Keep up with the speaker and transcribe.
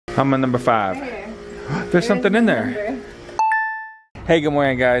I'm on number 5. There's something in there. Hey, good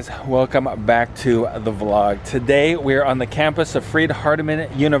morning guys. Welcome back to the vlog. Today we're on the campus of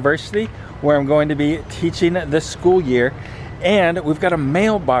Freed-Hardeman University where I'm going to be teaching this school year. And we've got a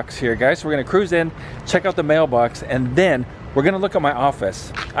mailbox here, guys. So we're gonna cruise in, check out the mailbox, and then we're gonna look at my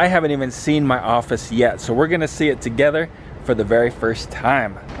office. I haven't even seen my office yet, so we're gonna see it together for the very first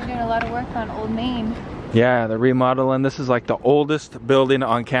time. We're doing a lot of work on Old Main. Yeah, they're remodeling. This is like the oldest building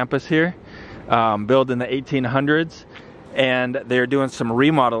on campus here, built in the 1800s, and they're doing some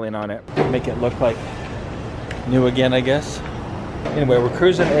remodeling on it. Make it look like new again, I guess. Anyway, we're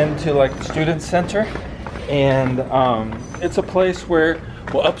cruising into like the student center, and it's a place where,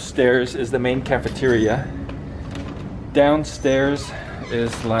 well, upstairs is the main cafeteria. Downstairs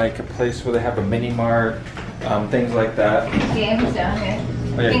is like a place where they have a mini mart, things like that. Games down here.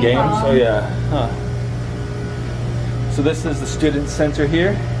 Oh yeah, games? Oh yeah, huh. So this is the student center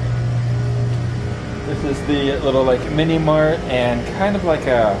here. This is the little like mini mart and kind of like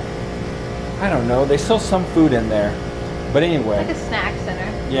a, I don't know, they sell some food in there. But anyway. Like a snack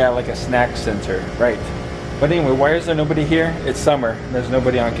center. Yeah, like a snack center, right. But anyway, why is there nobody here? It's summer. There's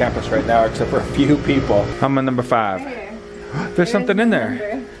nobody on campus right now except for a few people. I'm on number 5. Right. There's something in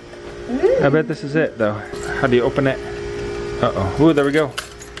there. I bet this is it though. How do you open it? Uh-oh. Ooh, there we go.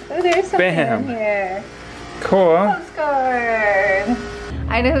 Oh, there's something Bam. in here. Cool. Postcard.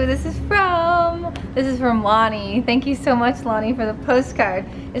 I know who this is from. This is from Lonnie. Thank you so much, Lonnie, for the postcard.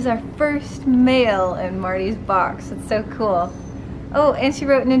 It's our first mail in Marty's box. It's so cool. Oh, and she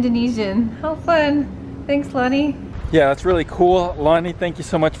wrote in Indonesian. How fun. Thanks, Lonnie. Yeah, that's really cool. Lonnie, thank you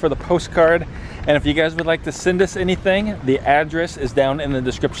so much for the postcard. And if you guys would like to send us anything, the address is down in the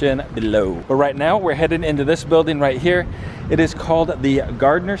description below. But right now, we're heading into this building right here. It is called the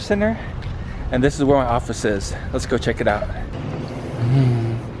Gardner Center. And this is where my office is. Let's go check it out.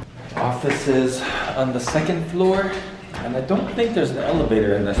 Office is on the 2nd floor. And I don't think there's an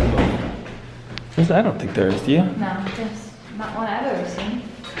elevator in this building. I don't think there is, do you? No, there's not one I've ever seen.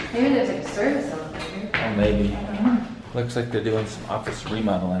 Maybe there's like a service elevator. Oh, maybe. Looks like they're doing some office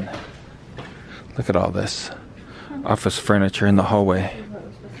remodeling. Look at all this office furniture in the hallway.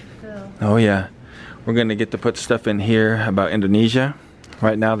 Oh yeah, we're gonna get to put stuff in here about Indonesia.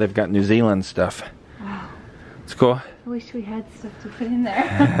 Right now they've got New Zealand stuff. Wow. It's cool. I wish we had stuff to put in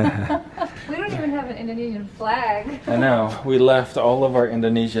there. We don't even have an Indonesian flag. I know, we left all of our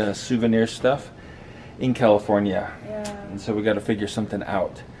Indonesia souvenir stuff in California. Yeah. And so we gotta figure something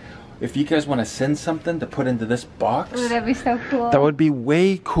out. If you guys want to send something to put into this box, Ooh, that'd be so cool. that would be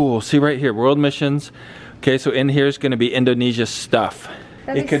way cool. See right here, World Missions. Okay, so in here is going to be Indonesia stuff.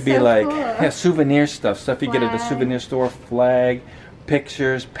 That'd it could be so like cool. yeah, souvenir stuff you get at a Flag. souvenir store, flag,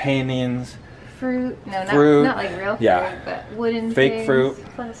 pictures, paintings, Fruit. No, fruit. Not like real fruit, Yeah. but wooden Fake things, fruit.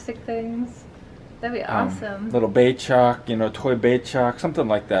 plastic things. That'd be awesome. Little bay chalk, you know, toy bay chalk, something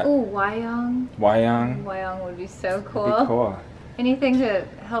like that. Oh, wayang. Wayang. Wayang would be so cool. That'd be cool. Anything to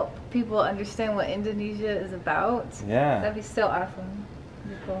help people understand what Indonesia is about. Yeah. That'd be so awesome.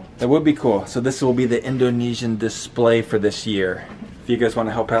 That'd be cool. That would be cool. So this will be the Indonesian display for this year. If you guys want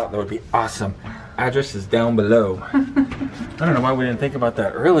to help out, that would be awesome. Address is down below. I don't know why we didn't think about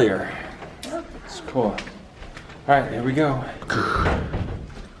that earlier. It's cool. Alright, here we go.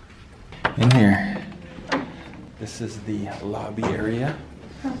 In here. This is the lobby area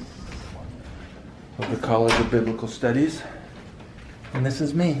of the College of Biblical Studies. And this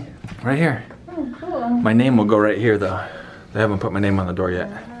is me, right here. Oh, cool. My name will go right here though. They haven't put my name on the door yet.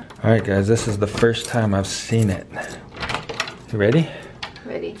 Alright guys, this is the first time I've seen it. You ready?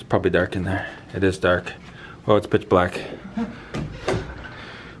 Ready. It's probably dark in there. It is dark. Oh, it's pitch black.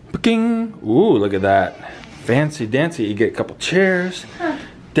 Bing! Ooh, look at that. Fancy dancy. You get a couple chairs,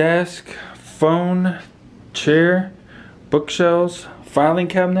 desk, phone, chair, bookshelves, filing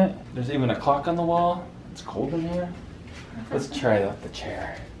cabinet. There's even a clock on the wall. It's cold in here. Let's try out the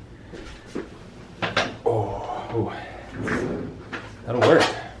chair. Oh, that'll work.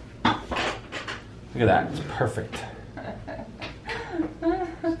 Look at that, it's perfect.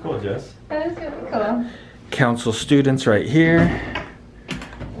 It's cool, Jess. That is really cool. Council students right here.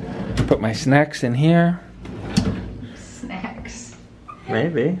 Put my snacks in here. Snacks.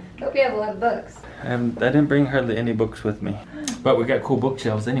 Maybe. Hope you have a lot of books. I didn't bring hardly any books with me. But we got cool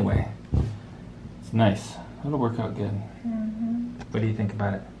bookshelves anyway. It's nice. It'll work out good. What do you think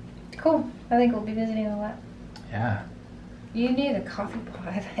about it? Cool. I think we'll be visiting a lot. Yeah. You need a coffee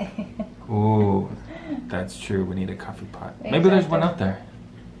pot. Ooh, that's true. We need a coffee pot. Maybe there's one out there.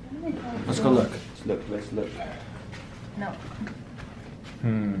 Let's go look. Let's look. No.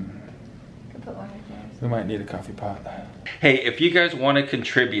 Hmm. Could put one right there. We might need a coffee pot. Hey, if you guys want to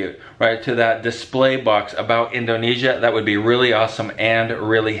contribute, right, to that display box about Indonesia, that would be really awesome and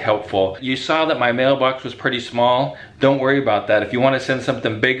really helpful. You saw that my mailbox was pretty small. Don't worry about that. If you want to send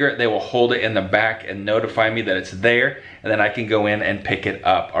something bigger, they will hold it in the back and notify me that it's there, and then I can go in and pick it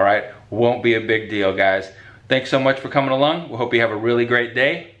up, all right? Won't be a big deal, guys. Thanks so much for coming along. We hope you have a really great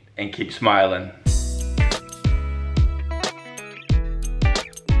day, and keep smiling.